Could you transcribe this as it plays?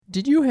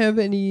did you have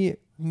any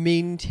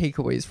main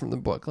takeaways from the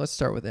book? Let's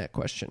start with that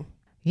question.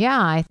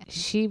 Yeah,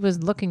 she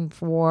was looking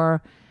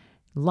for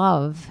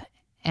love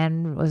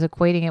and was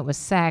equating it with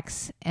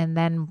sex. And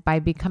then by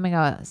becoming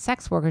a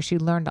sex worker, she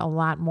learned a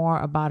lot more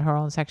about her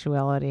own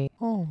sexuality.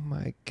 Oh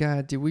my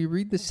God. Did we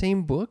read the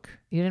same book?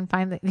 You didn't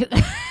find that?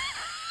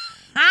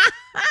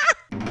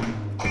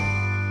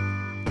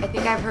 I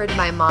think I've heard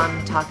my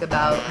mom talk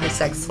about her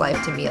sex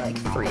life to me like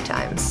 3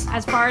 times.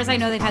 As far as I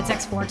know, they've had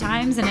sex 4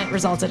 times and it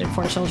resulted in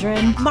 4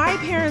 children. My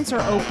parents are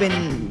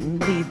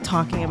openly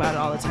talking about it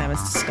all the time.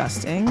 It's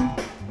disgusting.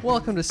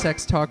 Welcome to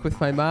Sex Talk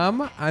with my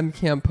mom. I'm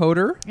Cam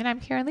Potter. And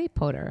I'm Karen Lee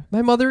Potter.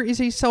 My mother is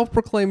a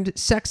self-proclaimed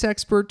sex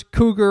expert,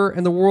 cougar,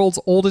 and the world's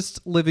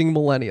oldest living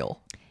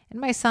millennial. And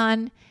my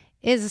son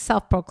is a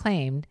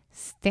self-proclaimed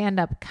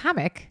stand-up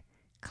comic,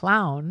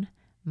 clown,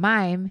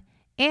 mime,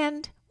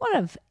 and one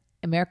of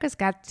America's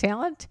Got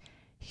Talent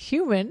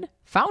human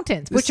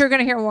fountains, which you're going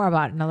to hear more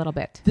about in a little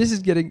bit.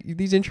 These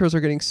intros are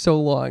getting so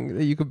long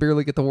that you could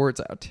barely get the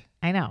words out.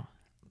 I know.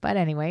 But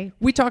anyway.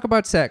 We talk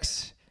about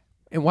sex.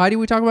 And why do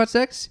we talk about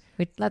sex?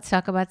 Let's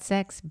talk about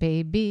sex,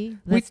 baby.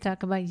 Let's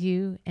talk about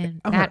you and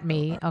not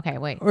me. Okay,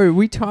 wait. Or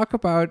we talk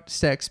about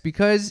sex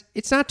because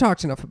it's not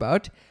talked enough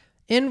about.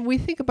 And we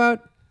think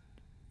about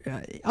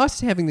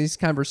us having these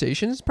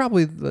conversations.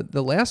 Probably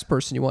the last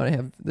person you want to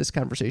have this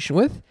conversation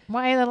with.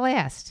 Why the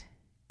last?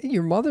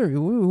 Your mother.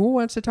 Who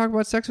wants to talk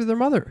about sex with their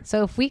mother?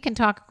 So if we can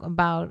talk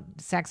about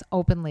sex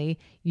openly,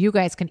 you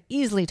guys can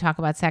easily talk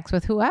about sex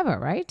with whoever,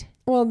 right?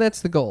 Well,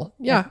 that's the goal.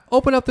 Yeah.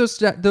 Open up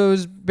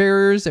those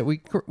barriers that we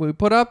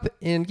put up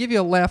and give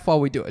you a laugh while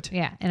we do it.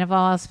 Yeah. And if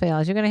all else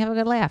fails, you're going to have a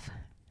good laugh.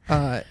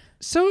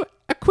 So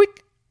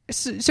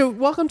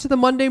welcome to the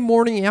Monday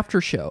morning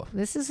after show.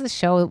 This is the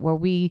show where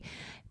we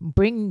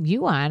bring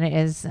you on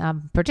as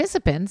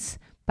participants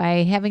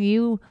by having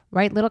you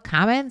write little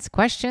comments,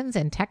 questions,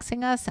 and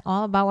texting us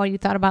all about what you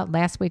thought about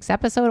last week's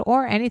episode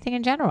or anything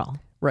in general.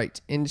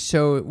 Right. And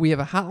so we have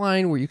a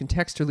hotline where you can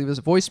text or leave us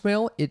a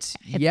voicemail. It's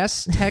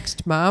yes,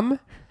 text mom.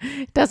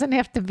 It doesn't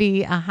have to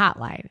be a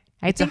hotline.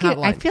 I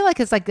feel like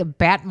it's like a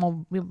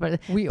Batman's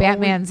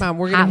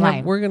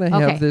hotline. We're gonna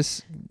have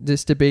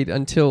this debate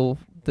until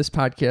this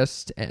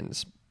podcast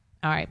ends.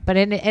 All right. But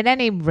at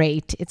any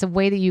rate, it's a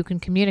way that you can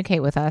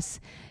communicate with us.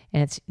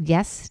 And it's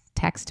yes,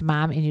 text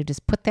mom. And you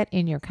just put that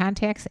in your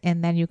contacts.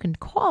 And then you can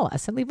call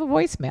us and leave a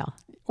voicemail.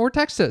 Or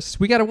text us.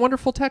 We got a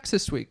wonderful text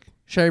this week.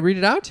 Should I read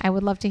it out? I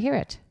would love to hear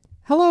it.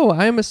 Hello,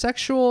 I am a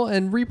sexual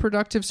and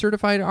reproductive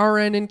certified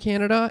RN in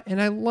Canada,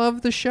 and I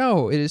love the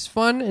show. It is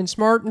fun and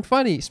smart and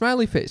funny.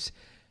 Smiley face.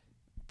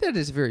 That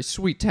is a very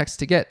sweet text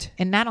to get.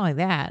 And not only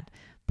that,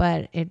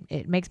 but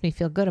it makes me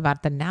feel good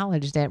about the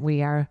knowledge that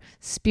we are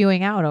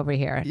spewing out over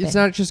here. It's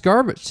not just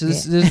garbage.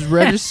 This is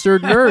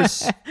registered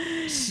nurse.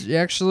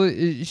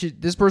 Actually,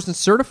 this person's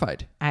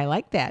certified. I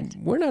like that.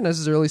 We're not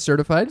necessarily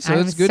certified, so I'm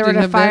it's good to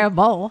have that.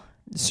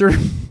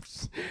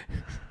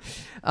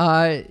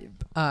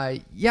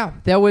 Yeah,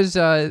 that was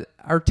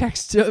our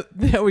text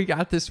that we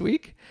got this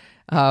week.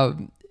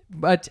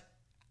 But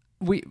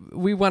we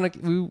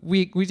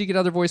did get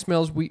other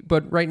voicemails.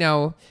 But right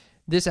now,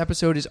 this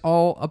episode is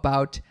all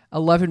about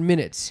 11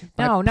 Minutes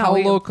by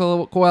Paulo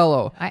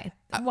Coelho.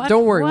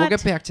 Don't worry, we'll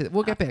get back to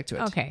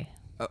it. Okay.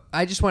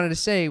 I just wanted to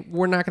say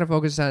we're not going to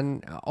focus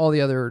on all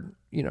the other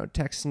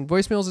texts and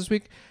voicemails this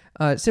week.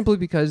 Simply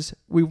because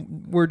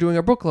we're doing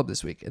our book club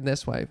this week, and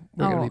that's why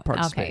we're going to be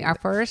participating. Okay, our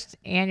first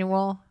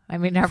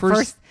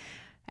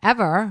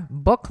ever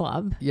book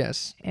club.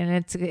 Yes, and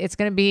it's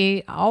going to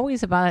be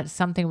always about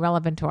something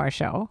relevant to our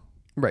show.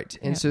 Right,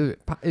 and so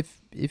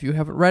if you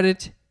haven't read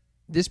it,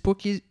 this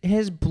book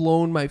has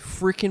blown my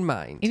freaking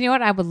mind. You know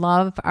what I would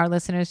love our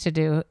listeners to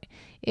do,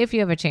 if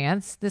you have a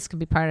chance, this could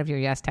be part of your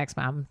Yes Text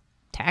Mom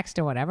text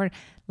or whatever.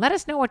 Let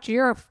us know what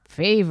your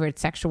favorite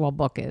sexual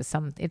book is.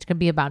 It could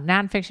be about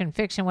nonfiction,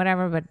 fiction,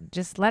 whatever, but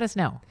just let us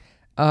know.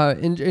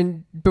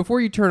 And before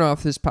you turn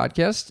off this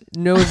podcast,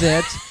 know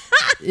that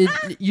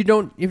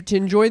to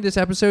enjoy this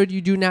episode,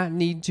 you do not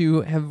need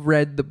to have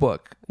read the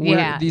book.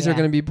 These are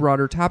going to be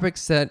broader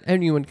topics that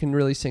anyone can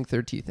really sink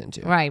their teeth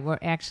into. Right. We're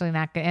actually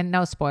not going to, and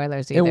no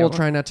spoilers either. And we'll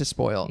try not to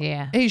spoil.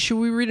 Yeah. Hey, should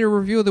we read a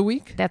review of the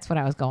week? That's what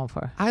I was going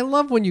for. I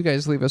love when you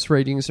guys leave us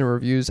ratings and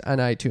reviews on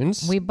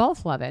iTunes. We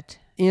both love it.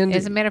 And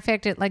as a matter of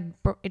fact,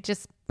 it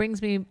just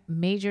brings me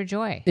major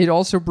joy. It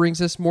also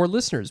brings us more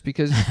listeners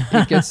because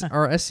it gets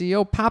our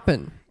SEO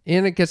popping,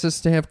 and it gets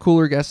us to have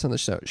cooler guests on the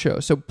show.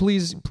 So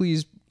please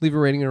leave a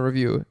rating and a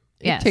review.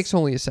 It takes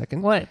only a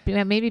second.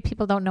 Maybe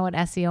people don't know what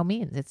SEO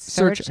means. It's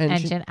search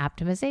engine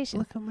optimization.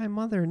 Look at my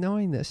mother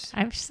knowing this.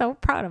 I'm so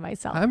proud of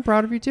myself. I'm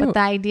proud of you too. But the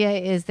idea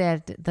is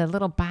that the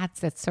little bots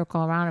that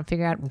circle around and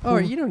figure out.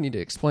 You don't need to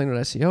explain what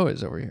SEO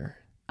is over here.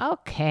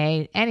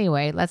 Okay.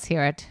 Anyway, let's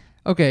hear it.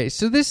 Okay,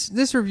 so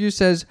this review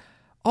says,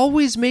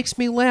 always makes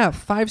me laugh,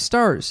 5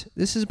 stars.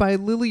 This is by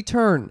Lily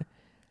Turn.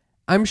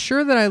 I'm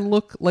sure that I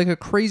look like a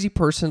crazy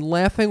person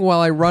laughing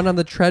while I run on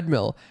the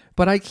treadmill,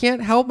 but I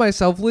can't help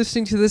myself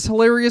listening to this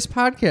hilarious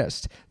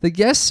podcast. The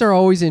guests are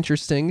always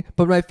interesting,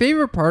 but my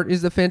favorite part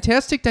is the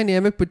fantastic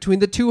dynamic between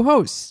the two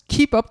hosts.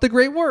 Keep up the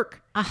great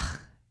work.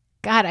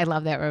 God, I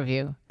love that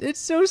review. It's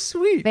so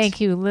sweet. Thank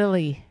you,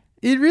 Lily.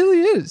 It really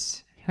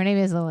is. Her name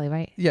is Lily,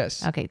 right?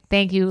 Yes. Okay.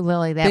 Thank you,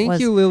 Lily. Thank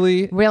you,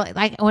 Lily. Really,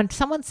 like when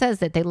someone says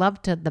that they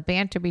love the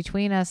banter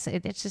between us,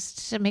 it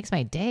just makes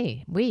my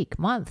day, week,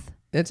 month,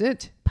 That's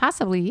it.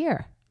 possibly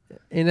year.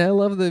 And I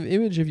love the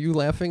image of you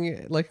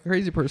laughing like a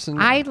crazy person.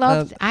 I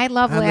love on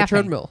laughing. the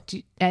treadmill.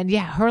 And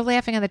yeah, her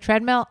laughing on the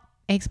treadmill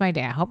makes my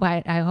day.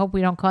 I hope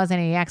we don't cause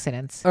any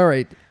accidents. All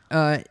right.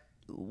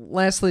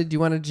 Lastly, do you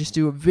want to just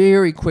do a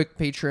very quick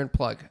Patreon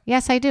plug?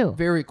 Yes, I do.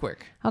 Very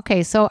quick.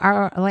 Okay, so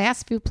our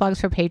last few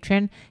plugs for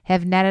Patreon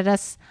have netted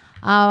us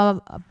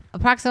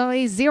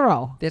approximately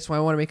 0. That's why I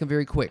want to make them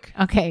very quick.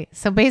 Okay,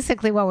 so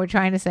basically what we're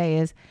trying to say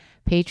is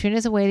Patreon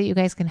is a way that you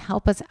guys can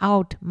help us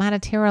out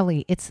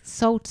monetarily. It's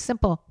so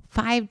simple.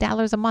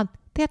 $5 a month.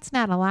 That's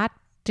not a lot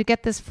to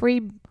get this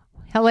free,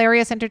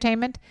 hilarious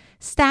entertainment.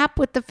 Stop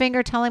with the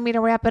finger telling me to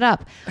wrap it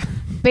up.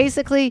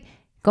 Basically,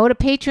 go to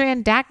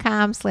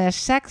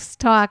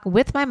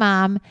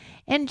patreon.com/sextalkwithmymom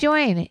and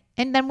join.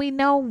 And then we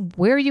know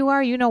where you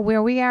are. You know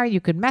where we are. You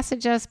could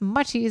message us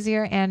much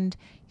easier. And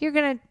you're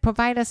going to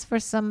provide us for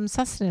some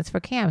sustenance for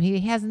Cam.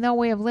 He has no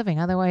way of living.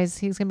 Otherwise,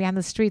 he's going to be on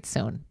the streets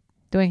soon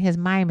doing his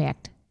mime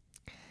act.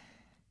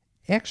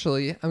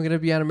 Actually, I'm going to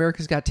be on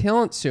America's Got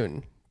Talent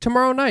soon.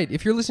 Tomorrow night.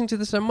 If you're listening to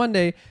this on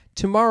Monday,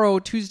 tomorrow,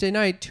 Tuesday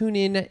night, tune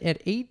in at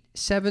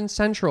 8/7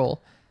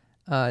 Central.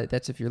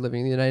 That's if you're living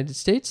in the United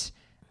States.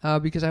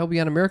 Because I will be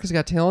on America's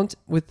Got Talent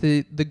with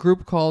the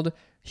group called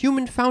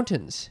Human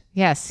Fountains.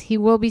 Yes, he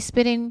will be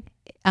spitting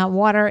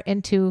water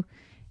into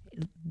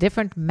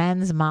different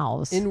men's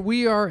mouths. And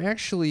we are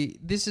actually,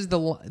 this is the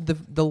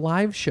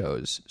live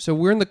shows. So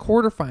we're in the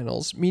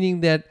quarterfinals, meaning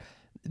that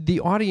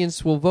the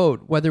audience will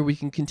vote whether we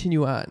can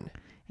continue on.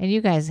 And you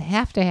guys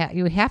have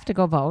to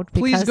go vote.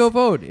 Please go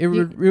vote. It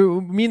would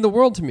mean the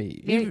world to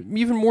me,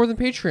 even more than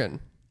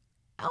Patreon.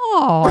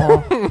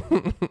 Oh,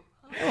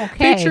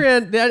 okay.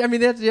 Patreon.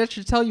 That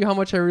should tell you how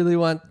much I really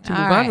want to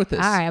move on with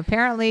this. All right.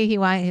 Apparently, he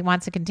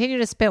wants to continue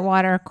to spit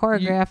water,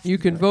 choreograph. You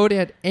can vote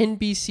at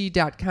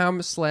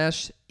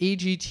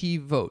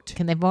nbc.com/AGT-vote.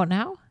 Can they vote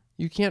now?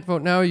 You can't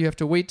vote now. You have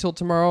to wait till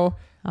tomorrow.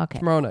 Okay.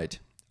 Tomorrow night.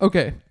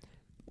 Okay.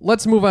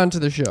 Let's move on to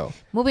the show.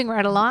 Moving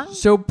right along.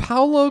 So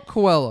Paulo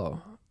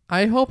Coelho.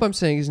 I hope I'm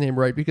saying his name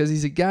right because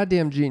he's a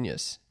goddamn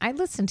genius. I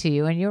listened to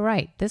you, and you're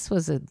right. This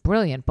was a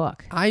brilliant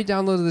book. I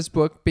downloaded this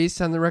book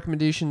based on the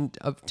recommendation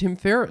of Tim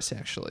Ferriss,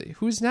 actually,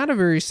 who's not a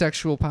very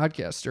sexual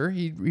podcaster.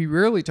 He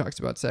rarely talks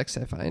about sex,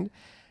 I find.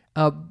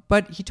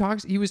 But he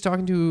was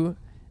talking to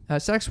a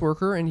sex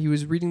worker, and he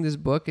was reading this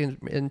book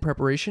in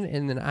preparation,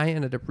 and then I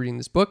ended up reading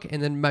this book,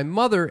 and then my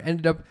mother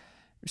ended up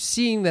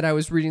seeing that I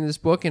was reading this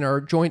book in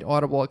our joint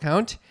Audible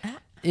account.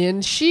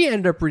 And she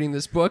ended up reading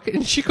this book,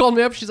 and she called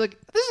me up. She's like,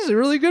 "This is a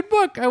really good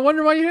book. I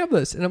wonder why you have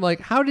this." And I'm like,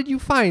 "How did you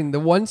find the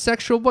one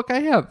sexual book I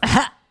have?"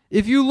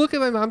 If you look at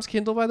my mom's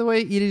Kindle, by the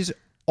way, it is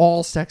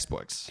all sex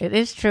books. It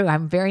is true.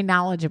 I'm very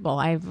knowledgeable.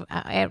 I've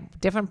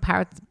at different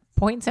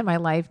points in my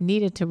life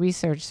needed to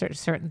research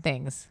certain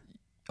things.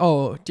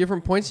 Oh,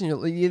 different points in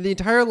the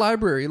entire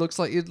library looks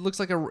like an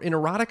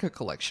erotica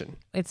collection.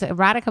 It's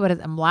erotica, but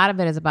a lot of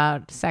it is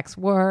about sex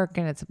work,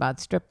 and it's about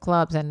strip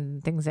clubs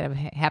and things that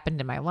have happened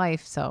in my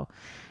life. So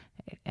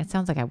it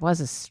sounds like I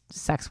was a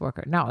sex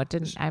worker. No, it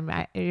didn't.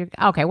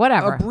 Okay,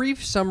 whatever. A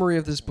brief summary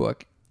of this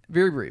book,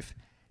 very brief.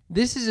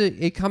 This is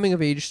a coming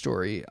of age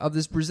story of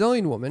this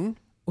Brazilian woman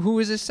who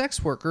is a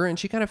sex worker, and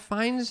she kind of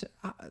finds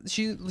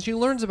she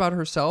learns about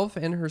herself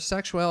and her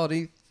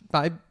sexuality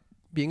by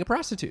being a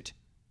prostitute.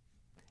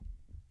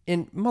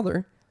 And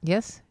Mother,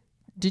 yes,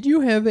 did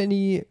you have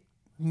any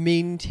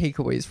main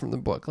takeaways from the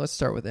book? Let's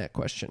start with that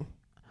question.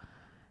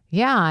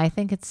 Yeah, I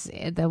think it's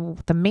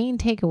the main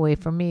takeaway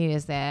for me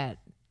is that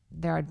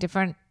there are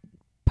different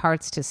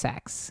parts to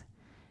sex,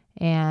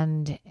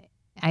 and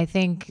I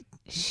think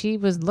she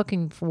was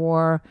looking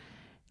for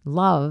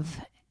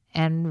love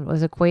and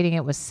was equating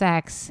it with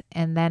sex,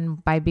 and then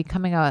by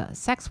becoming a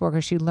sex worker,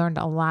 she learned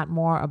a lot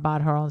more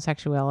about her own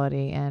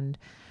sexuality and.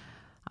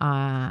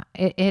 I'm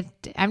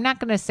not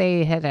going to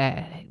say it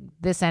had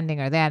this ending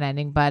or that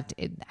ending, but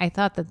I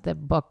thought that the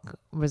book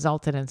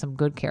resulted in some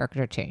good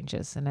character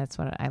changes, and that's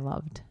what I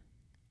loved.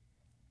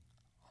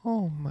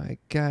 Oh my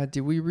God!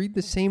 Did we read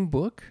the same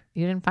book?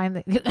 You didn't find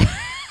that?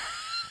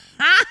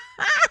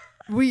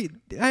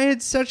 I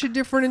had such a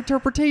different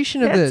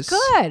interpretation of this.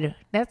 That's good.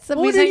 That's the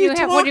What reason are you you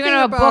have. What are you going to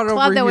have a talking book about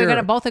club over that we're here? going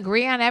to both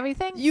agree on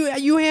everything?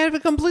 You have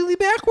it completely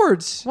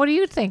backwards. What are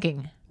you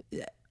thinking?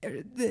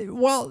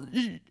 Well,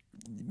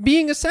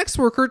 being a sex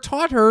worker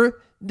taught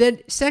her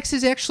that sex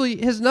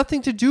has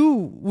nothing to do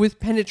with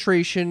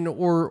penetration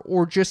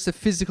or just the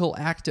physical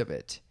act of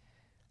it.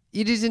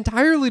 It is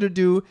entirely to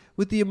do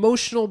with the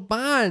emotional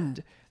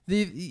bond,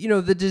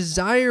 the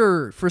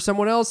desire for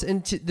someone else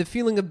and the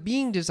feeling of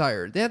being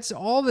desired. That's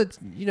all that.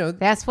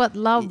 That's what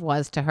love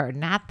was to her,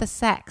 not the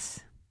sex.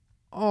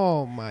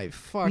 Oh my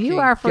fucking You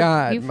are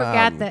God, you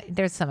forgot Mom. that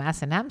there's some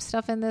S&M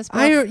stuff in this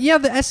book.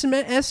 The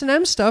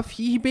S&M stuff.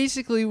 He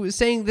basically was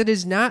saying that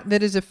is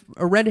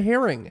a red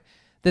herring,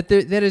 that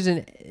is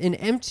an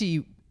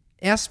empty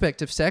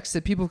aspect of sex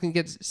that people can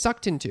get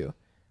sucked into,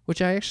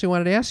 which I actually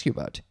wanted to ask you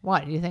about.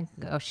 What do you think?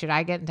 Oh, should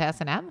I get into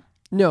S&M?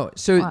 No,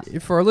 so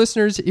What? for our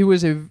listeners,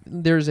 there's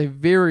a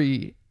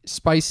very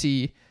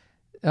spicy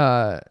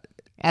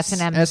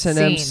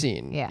S&M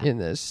scene Yeah. in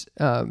this.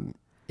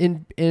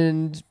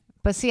 And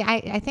But see,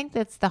 I think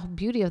that's the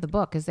beauty of the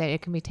book is that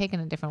it can be taken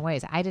in different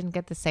ways. I didn't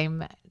get the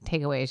same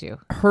takeaway as you.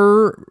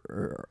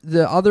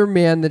 the other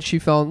man that she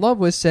fell in love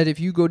with said, if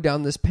you go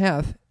down this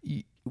path,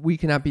 we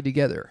cannot be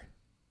together.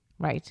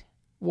 Right.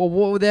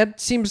 Well, that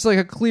seems like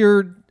a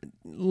clear.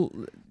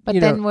 But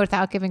then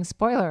without giving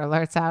spoiler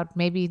alerts out,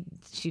 maybe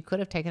she could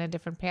have taken a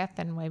different path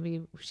than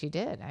maybe she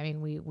did. I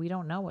mean, we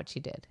don't know what she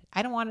did.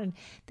 I don't want to.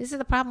 This is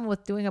the problem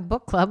with doing a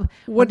book club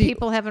when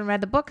people haven't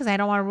read the book because I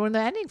don't want to ruin the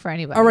ending for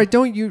anybody. All right,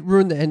 don't you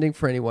ruin the ending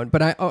for anyone.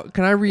 But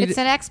can I read It's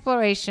an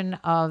exploration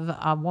of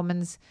a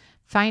woman's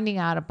finding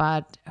out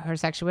about her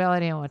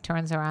sexuality and what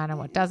turns her on and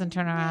what doesn't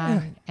turn her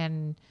on.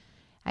 And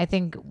I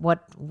think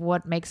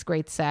what makes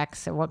great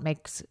sex or what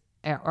makes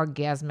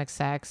orgasmic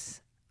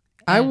sex.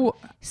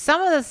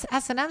 Some of this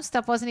S&M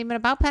stuff wasn't even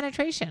about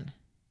penetration.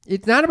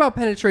 It's not about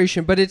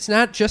penetration, but it's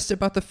not just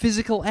about the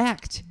physical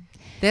act.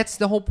 That's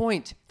the whole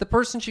point. The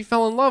person she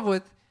fell in love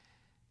with.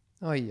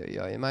 Oh,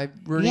 yeah. Am I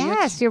ruining it?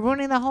 Yes, you're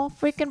ruining the whole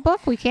freaking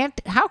book. We can't.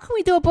 How can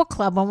we do a book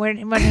club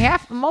when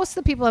most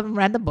of the people haven't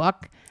read the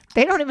book?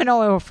 They don't even know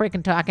what we're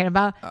freaking talking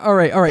about. All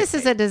right. This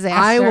is a disaster.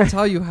 I will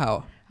tell you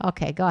how.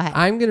 Okay, go ahead.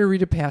 I'm going to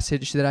read a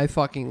passage that I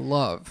fucking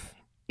love.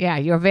 Yeah,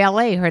 your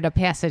valet heard a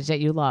passage that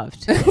you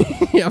loved.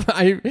 Yeah,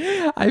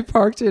 I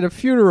parked at a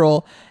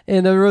funeral,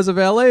 and there was a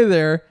valet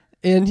there,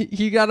 and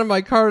he got in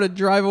my car to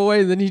drive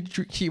away. And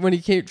then when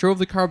he drove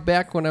the car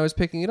back when I was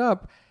picking it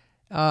up,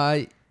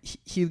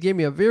 he gave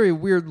me a very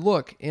weird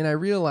look, and I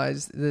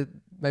realized that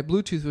my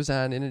Bluetooth was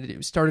on, and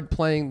it started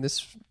playing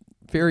this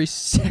very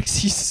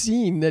sexy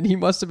scene that he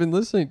must have been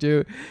listening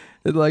to,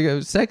 like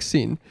a sex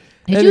scene.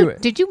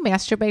 Did you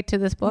masturbate to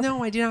this book?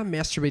 No, I did not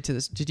masturbate to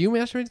this. Did you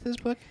masturbate to this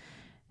book?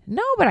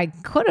 No, but I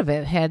could have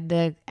had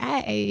the.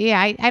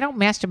 I don't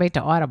masturbate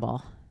to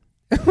Audible.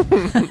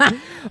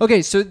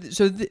 Okay, so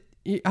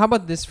how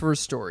about this for a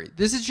story?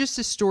 This is just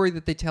a story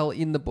that they tell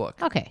in the book.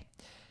 Okay.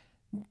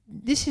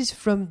 This is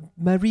from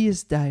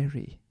Maria's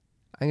diary.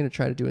 I'm going to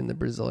try to do it in the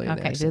Brazilian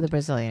accent. Okay, do the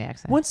Brazilian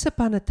accent. Once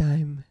upon a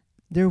time,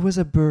 there was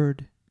a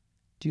bird.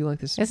 Do you like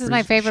this? This is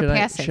my favorite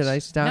passage. Should I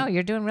stop? No,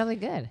 you're doing really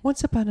good.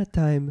 Once upon a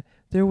time,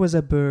 there was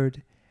a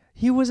bird.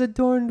 He was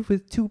adorned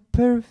with 2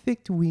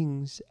 perfect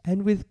wings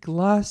and with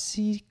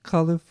glossy,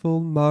 colorful,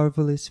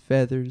 marvelous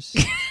feathers.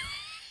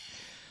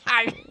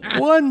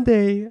 One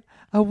day,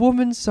 a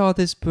woman saw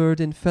this bird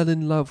and fell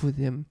in love with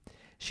him.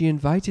 She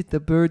invited the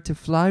bird to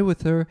fly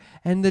with her,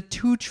 and the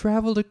two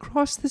traveled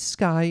across the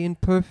sky in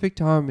perfect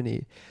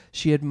harmony.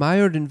 She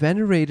admired and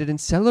venerated and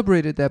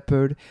celebrated that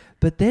bird,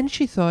 but then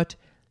she thought,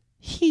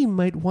 he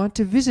might want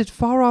to visit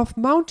far-off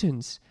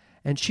mountains.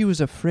 And she was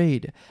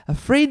afraid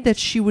that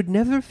she would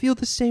never feel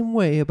the same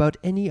way about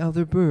any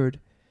other bird.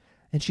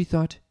 And she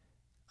thought,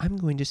 I'm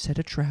going to set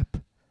a trap.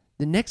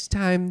 The next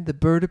time the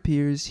bird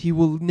appears, he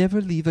will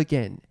never leave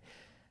again.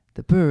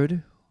 The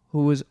bird,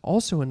 who was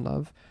also in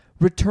love,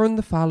 returned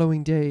the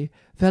following day,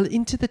 fell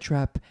into the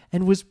trap,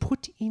 and was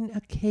put in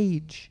a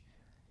cage.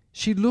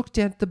 She looked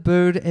at the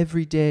bird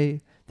every day.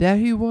 There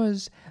he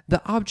was,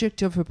 the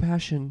object of her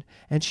passion,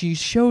 and she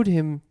showed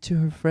him to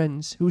her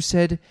friends, who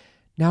said,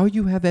 now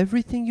you have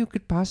everything you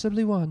could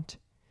possibly want.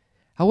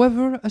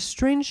 However, a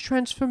strange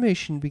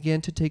transformation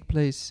began to take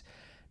place.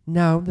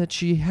 Now that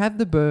she had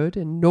the bird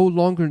and no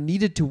longer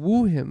needed to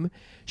woo him,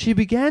 she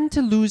began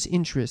to lose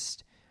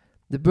interest.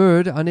 The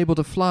bird, unable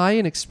to fly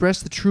and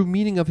express the true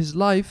meaning of his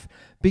life,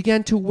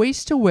 began to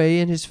waste away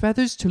and his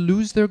feathers to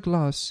lose their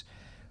gloss.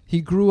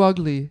 He grew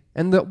ugly,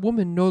 and the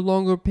woman no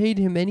longer paid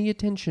him any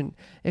attention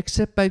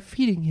except by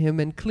feeding him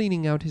and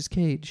cleaning out his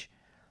cage.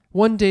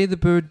 One day the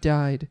bird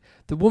died.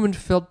 The woman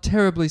felt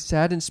terribly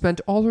sad and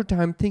spent all her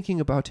time thinking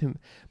about him,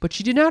 but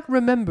she did not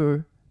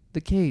remember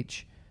the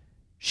cage.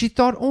 She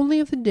thought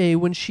only of the day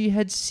when she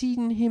had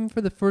seen him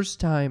for the first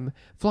time,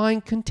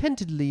 flying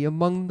contentedly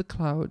among the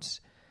clouds.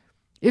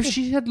 If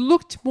she had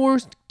looked more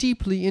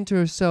deeply into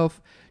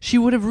herself, she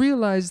would have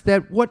realized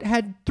that what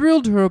had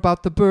thrilled her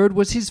about the bird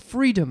was his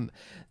freedom,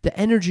 the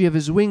energy of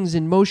his wings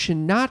in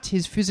motion, not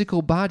his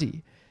physical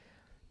body.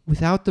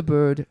 Without the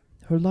bird,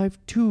 her life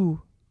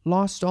too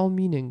lost all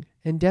meaning,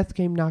 and death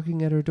came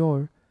knocking at her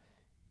door.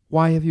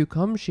 Why have you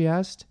come? She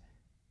asked.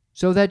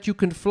 So that you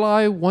can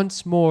fly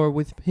once more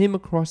with him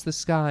across the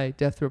sky,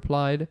 Death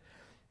replied.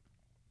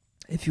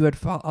 If you had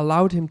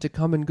allowed him to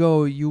come and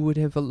go, you would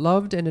have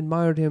loved and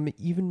admired him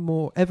even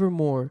more, ever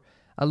more.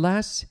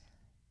 Alas,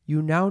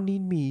 you now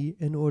need me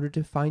in order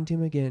to find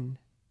him again.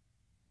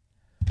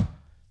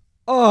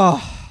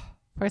 Oh!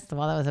 First of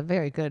all, that was a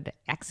very good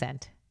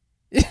accent.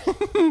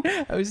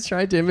 I was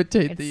trying to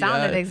imitate It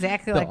sounded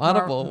exactly like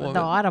Audible woman.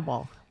 the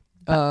Audible.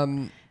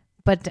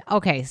 But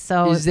okay,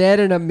 so Is that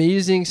an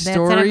amazing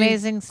story? that's an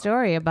amazing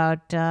story about.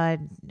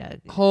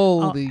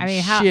 Holy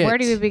shit! Where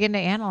do we begin to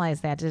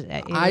analyze that?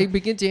 I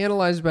begin to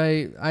analyze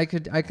I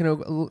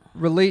can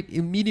relate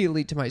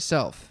immediately to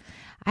myself.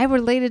 I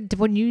related to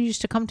when you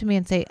used to come to me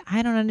and say,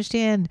 "I don't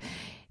understand."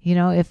 You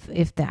know,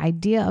 if the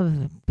idea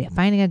of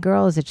finding a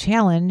girl is a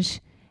challenge,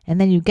 and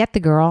then you get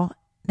the girl,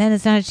 then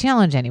it's not a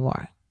challenge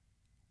anymore.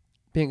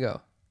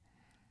 Bingo.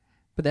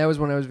 But that was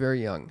when I was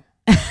very young.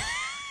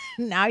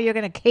 Now you're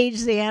going to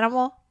cage the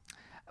animal?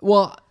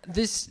 Well,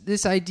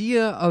 this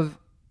idea of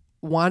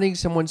wanting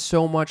someone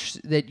so much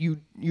that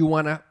you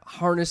want to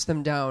harness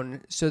them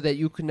down so that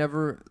you can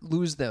never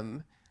lose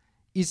them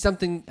is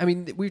something. I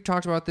mean, we've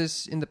talked about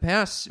this in the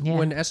past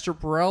when Esther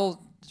Perel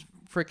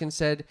frickin'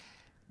 said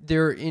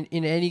there in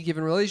any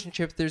given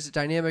relationship there's a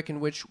dynamic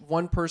in which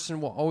one person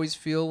will always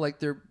feel like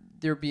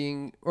they're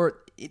being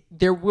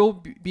there will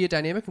be a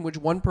dynamic in which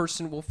one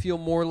person will feel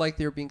more like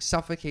they're being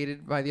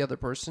suffocated by the other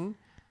person,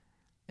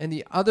 and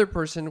the other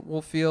person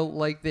will feel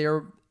like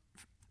they're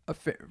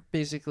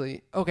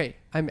basically okay.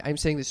 I'm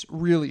saying this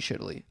really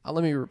shittily.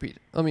 Let me repeat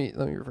it. Let me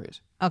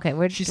rephrase. Okay,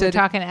 we're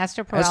talking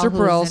Esther Perel. Esther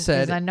Perel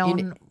said, is a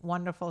known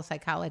wonderful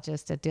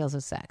psychologist that deals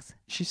with sex.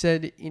 She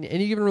said, in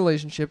any given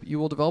relationship, you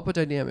will develop a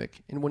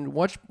dynamic in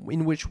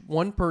which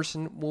one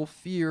person will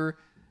fear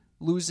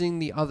losing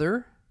the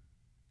other,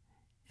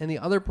 and the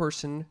other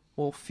person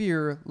will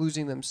fear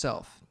losing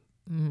themselves.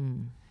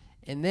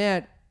 And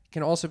that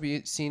can also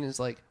be seen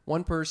as like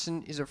one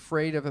person is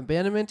afraid of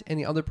abandonment and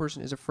the other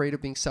person is afraid of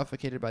being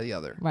suffocated by the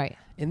other. Right.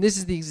 And this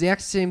is the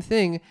exact same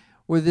thing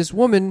where this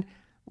woman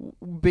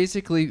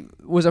basically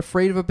was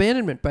afraid of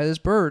abandonment by this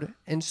bird,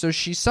 and so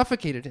she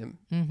suffocated him,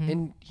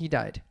 and he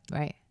died.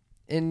 Right.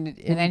 And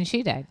then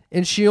she died.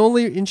 And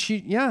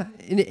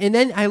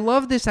then I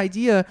love this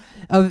idea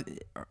of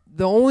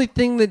the only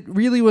thing that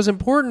really was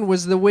important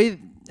was the way.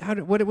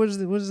 What was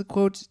the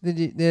quote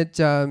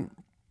that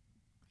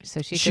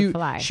so she could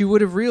fly. She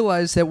would have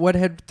realized that what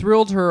had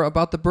thrilled her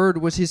about the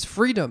bird was his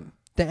freedom,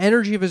 the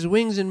energy of his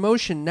wings in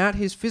motion, not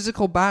his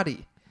physical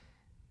body.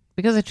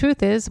 Because the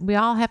truth is, we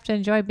all have to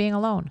enjoy being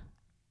alone.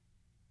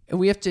 And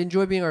we have to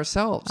enjoy being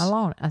ourselves.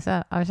 Alone,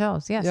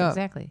 ourselves. Yes,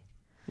 exactly.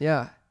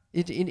 Yeah.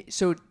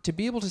 So to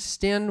be able to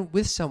stand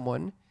with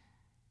someone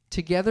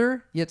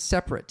together yet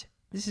separate,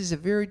 this is a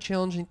very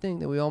challenging thing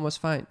that we all must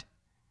find.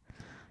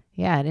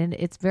 Yeah, and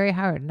it's very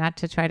hard not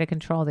to try to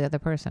control the other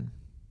person.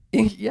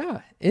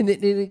 Yeah, and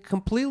it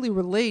completely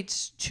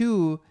relates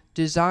to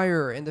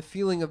desire and the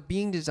feeling of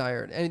being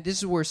desired. And this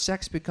is where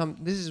sex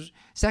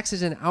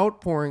is an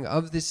outpouring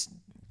of this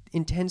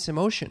intense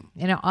emotion.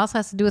 And it also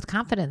has to do with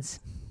confidence.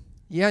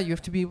 Yeah, you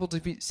have to be able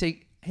to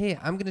say, "Hey,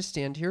 I'm going to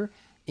stand here,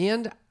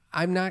 and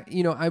I'm not,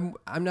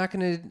 I'm not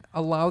going to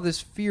allow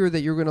this fear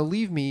that you're going to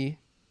leave me,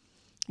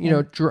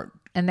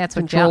 and that's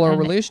what control our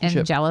relationship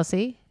and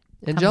jealousy."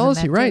 And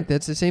jealousy, right?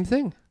 That's the same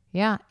thing.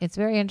 Yeah, it's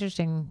very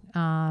interesting.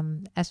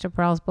 Esther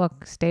Perel's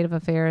book, State of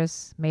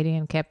Affairs, Mating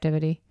in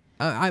Captivity.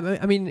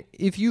 I mean,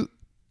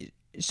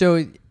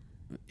 so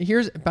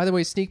here's, by the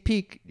way, sneak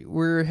peek.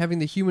 We're having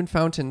the Human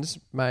Fountains,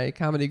 my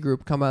comedy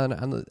group, come on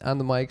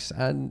the mics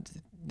on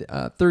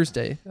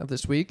Thursday of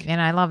this week.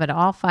 And I love it.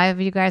 All 5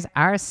 of you guys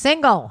are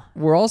single.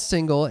 We're all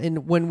single,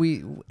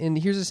 and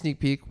here's a sneak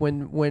peek.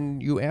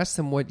 When you ask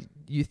them what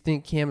you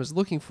think Cam is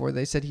looking for,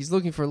 they said he's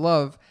looking for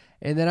love,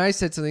 and then I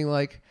said something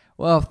like,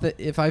 "Well,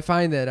 if I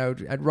find that,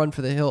 I'd run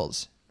for the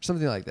hills,"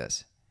 something like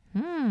this.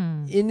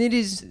 And it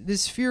is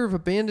this fear of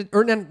abandonment,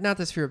 or not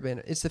this fear of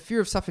abandonment. It's the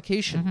fear of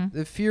suffocation,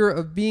 the fear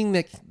of being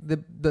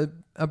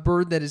a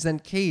bird that is then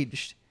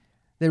caged,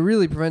 that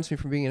really prevents me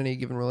from being in any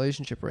given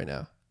relationship right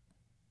now.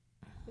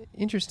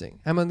 Interesting.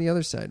 I'm on the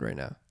other side right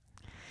now.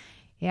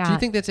 Yeah. Do you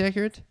think that's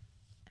accurate?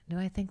 Do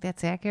I think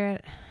that's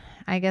accurate?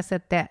 I guess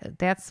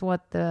that's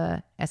what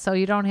so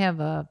you don't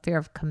have a fear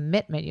of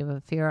commitment. You have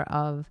a fear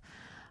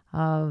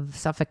of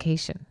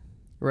suffocation.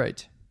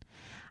 Right.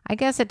 I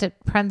guess it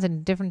depends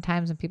in different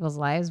times in people's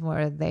lives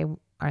where they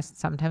are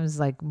sometimes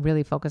like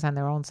really focused on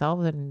their own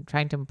selves and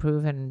trying to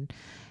improve and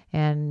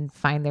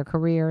find their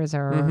careers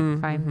or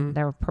find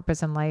their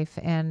purpose in life,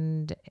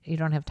 and you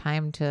don't have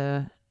time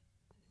to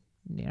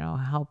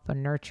help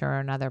and nurture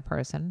another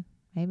person.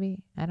 Maybe,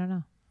 I don't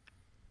know.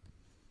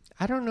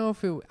 I don't know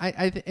if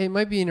it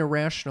might be an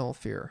irrational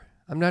fear.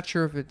 I'm not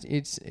sure if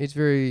it's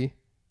very.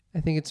 I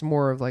think it's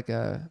more of like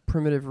a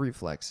primitive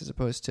reflex as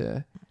opposed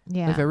to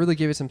if I really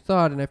gave it some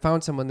thought and I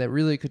found someone that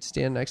really could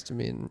stand next to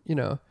me and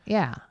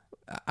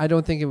I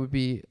don't think it would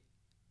be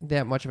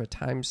that much of a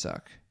time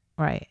suck.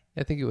 Right.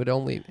 I think it would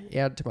only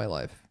add to my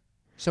life.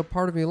 So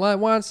part of me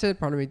wants it,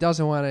 part of me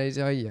doesn't want it.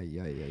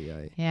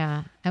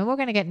 Yeah. And we're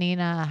going to get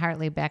Nina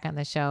Hartley back on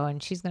the show,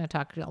 and she's going to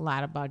talk a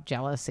lot about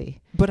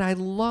jealousy. But I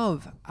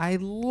love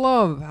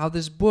how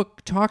this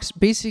book talks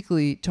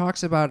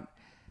about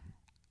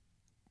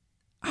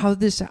how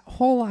this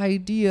whole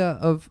idea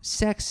of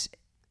sex,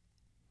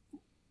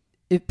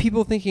 if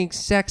people thinking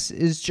sex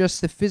is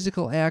just the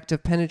physical act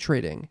of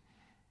penetrating,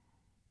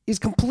 is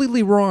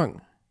completely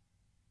wrong.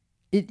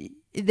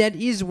 that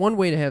is one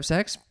way to have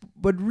sex,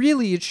 but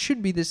really it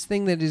should be this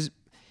thing that is,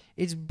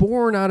 it's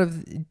born out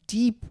of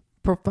deep,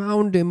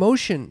 profound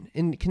emotion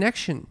and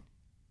connection.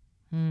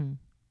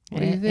 What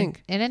do you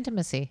think? And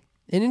intimacy.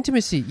 And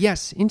intimacy.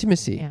 Yes,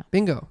 intimacy. Yeah.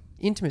 Bingo.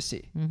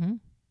 Intimacy.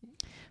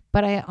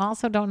 But I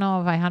also don't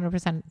know if I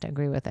 100%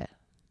 agree with it.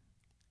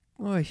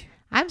 Oy.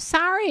 I'm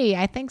sorry.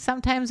 I think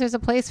sometimes there's a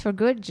place for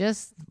good,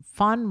 just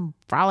fun,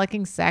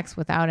 frolicking sex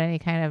without any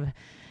kind of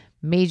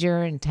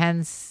major,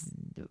 intense,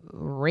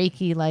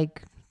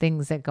 Reiki-like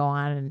things that go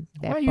on in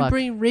that Why are book. you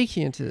bringing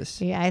Reiki into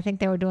this? Yeah, I think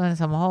they were doing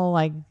some whole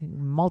like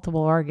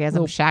multiple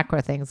orgasm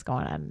chakra things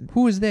going on.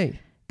 Who is they?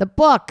 The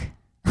book.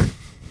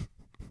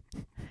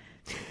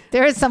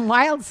 There is some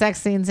wild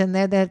sex scenes in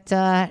there that,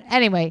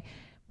 anyway,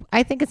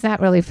 I think it's not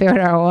really fair to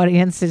our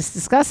audience to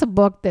discuss a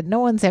book that no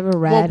one's ever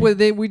read. Well,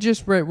 we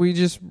just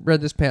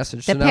read this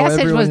passage. The so now passage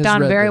everyone was has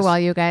done read very this. well,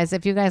 you guys.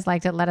 If you guys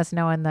liked it, let us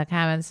know in the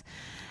comments.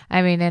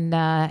 I mean, and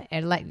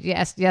like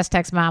yes,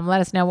 text mom.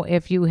 Let us know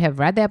if you have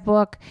read that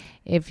book,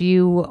 if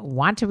you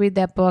want to read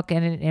that book,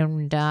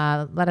 and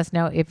let us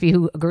know if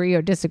you agree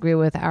or disagree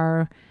with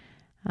our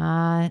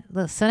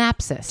the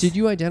synopsis. Did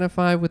you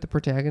identify with the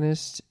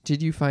protagonist?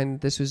 Did you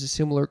find this was a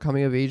similar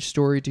coming of age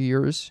story to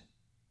yours?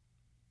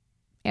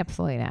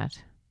 Absolutely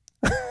not.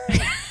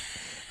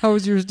 How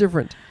was yours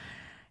different?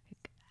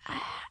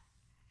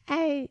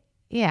 Mine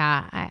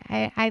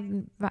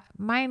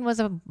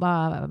was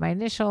my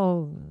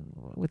initial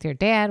with your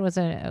dad was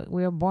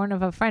we were born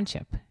of a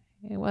friendship.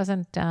 It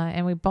wasn't,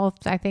 and we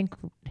both, I think,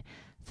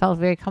 felt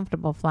very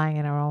comfortable flying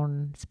in our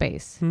own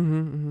space.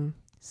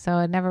 So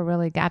it never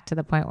really got to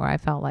the point where I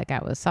felt like I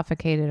was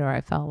suffocated or I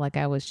felt like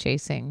I was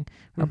chasing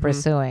or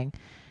pursuing.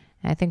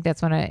 And I think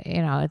that's when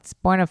it's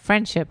born of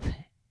friendship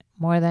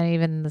more than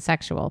even the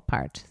sexual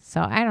part.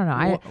 So I don't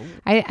know.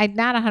 I'm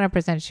not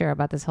 100% sure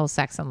about this whole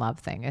sex and love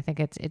thing. I think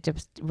it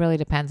just really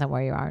depends on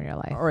where you are in your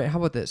life. All right, how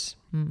about this?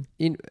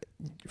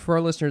 For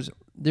our listeners,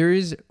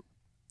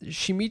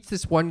 she meets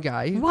this one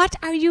guy. What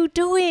are you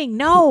doing?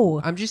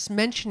 No. I'm just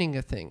mentioning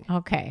a thing.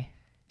 Okay.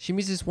 She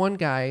meets this one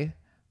guy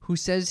who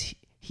says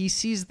he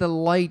sees the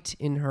light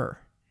in her.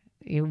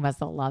 You must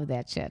have loved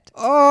that shit.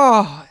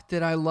 Oh,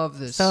 did I love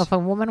this? So if a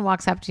woman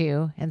walks up to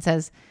you and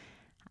says,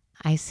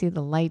 I see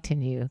the light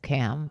in you,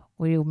 Cam,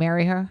 will you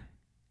marry her?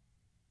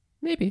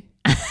 Maybe.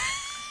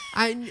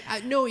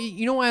 I no,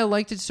 you know why I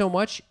liked it so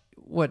much?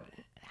 What?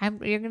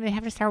 You're going to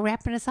have to start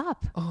wrapping us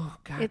up. Oh,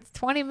 God. It's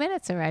 20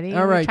 minutes already.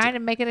 All right. We're trying to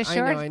make it a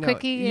short, I know.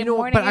 quickie,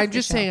 morning but I'm after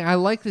just show. saying, I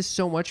like this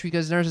so much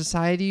because in our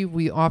society,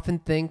 we often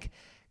think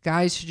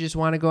guys should just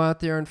want to go out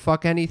there and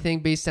fuck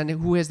anything based on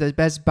who has the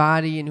best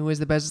body and who has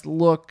the best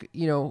look,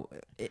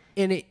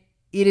 and it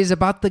is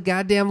about the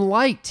goddamn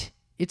light.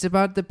 It's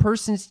about the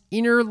person's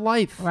inner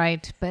life.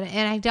 Right.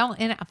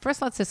 And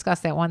first let's discuss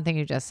that one thing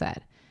you just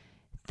said.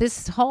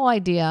 This whole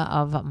idea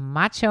of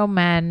macho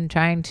men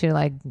trying to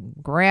like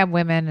grab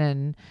women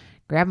and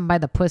grab them by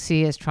the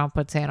pussy, as Trump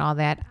would say, and all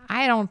that.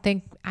 I don't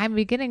think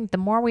the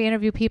more we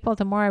interview people,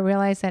 the more I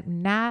realize that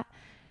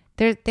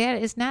that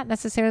is not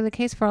necessarily the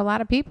case for a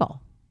lot of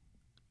people.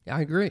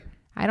 I agree.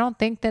 I don't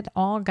think that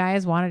all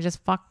guys want to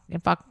just fuck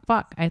and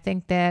fuck. I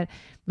think that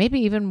maybe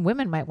even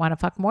women might want to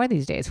fuck more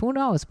these days. Who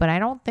knows? But I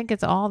don't think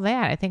it's all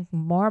that. I think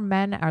more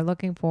men are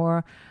looking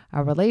for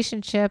a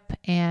relationship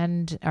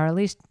or at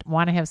least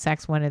want to have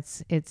sex when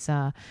it's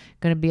going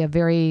to be a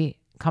very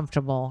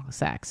comfortable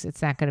sex.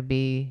 It's not going to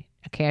be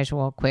a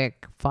casual,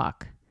 quick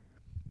fuck.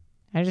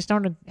 I just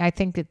don't. I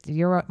think that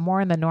you're more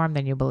in the norm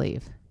than you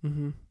believe.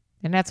 Mm-hmm.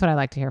 And that's what I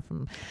like to hear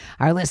from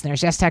our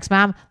listeners. Yes, text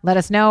mom. Let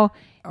us know.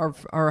 Our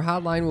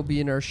hotline will be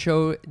in our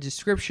show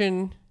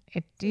description.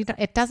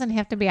 It doesn't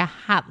have to be a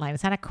hotline.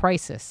 It's not a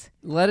crisis.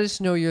 Let us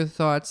know your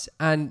thoughts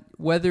on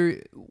what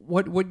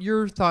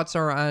your thoughts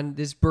are on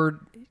this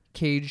bird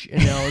cage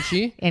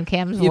analogy. In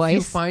Cam's if voice. If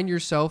you find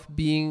yourself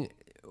being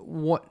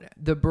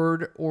the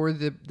bird or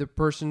the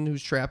person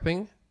who's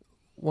trapping,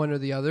 one or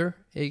the other,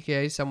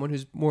 aka someone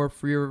who's more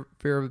fear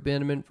of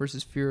abandonment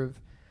versus fear of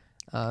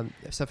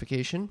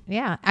suffocation.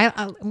 Yeah.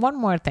 One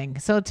more thing.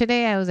 So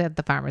today I was at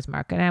the farmer's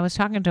market and I was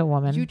talking to a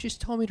woman. You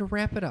just told me to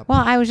wrap it up. Well,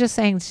 I was just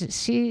saying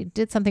she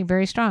did something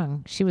very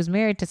strong. She was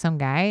married to some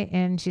guy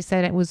and she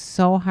said it was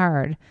so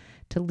hard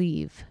to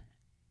leave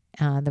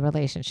the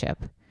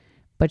relationship,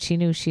 but she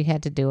knew she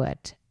had to do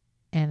it.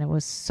 And it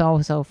was so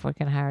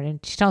freaking hard.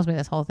 And she tells me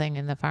this whole thing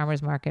in the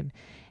farmer's market.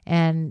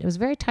 And it was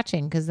very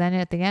touching because then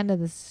at the end of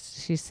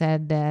this, she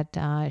said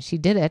that she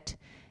did it.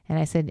 And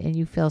I said, and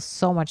you feel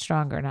so much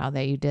stronger now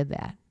that you did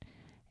that.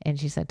 And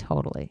she said,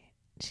 totally.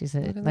 She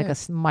said, like a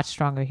much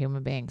stronger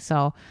human being.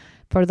 So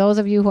for those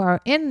of you who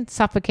are in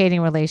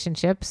suffocating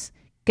relationships,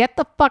 get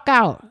the fuck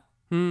out.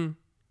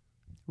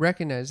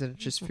 Recognize that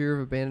it's just fear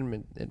of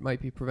abandonment that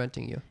might be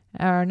preventing you.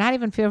 Or not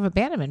even fear of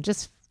abandonment,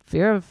 just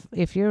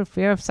if you're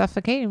fear of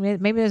suffocating,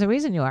 maybe there's a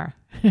reason you are.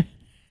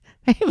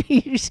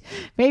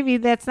 Maybe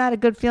that's not a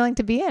good feeling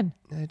to be in.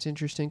 That's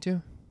interesting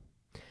too.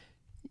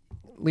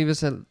 Leave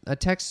us a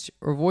text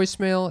or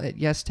voicemail at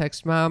Yes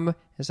Text Mom.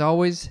 As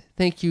always,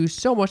 thank you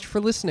so much for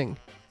listening.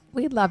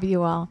 We love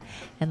you all.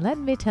 And let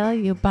me tell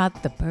you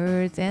about the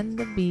birds and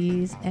the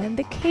bees and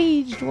the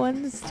caged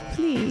ones,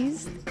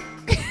 please.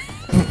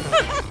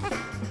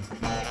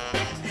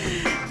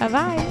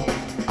 Bye-bye.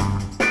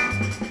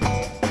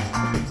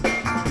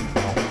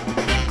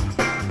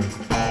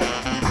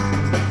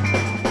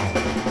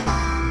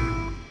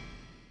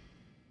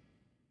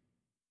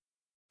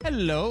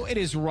 Hello, it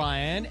is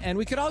Ryan, and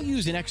we could all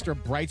use an extra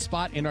bright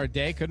spot in our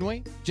day, couldn't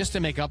we? Just to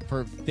make up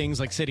for things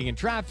like sitting in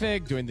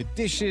traffic, doing the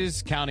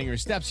dishes, counting your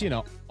steps,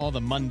 all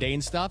the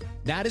mundane stuff.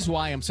 That is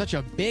why I'm such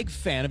a big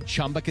fan of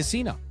Chumba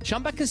Casino.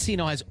 Chumba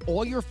Casino has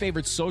all your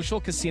favorite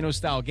social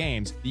casino-style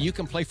games that you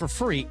can play for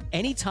free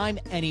anytime,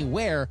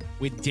 anywhere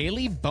with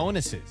daily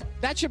bonuses.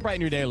 That should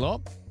brighten your day a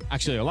little.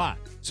 Actually, a lot.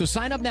 So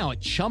sign up now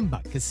at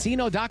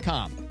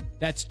ChumbaCasino.com.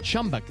 That's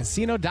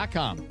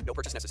ChumbaCasino.com. No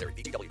purchase necessary.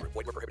 VGW Group.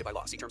 Void where prohibited by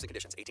law. See terms and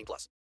conditions. 18+.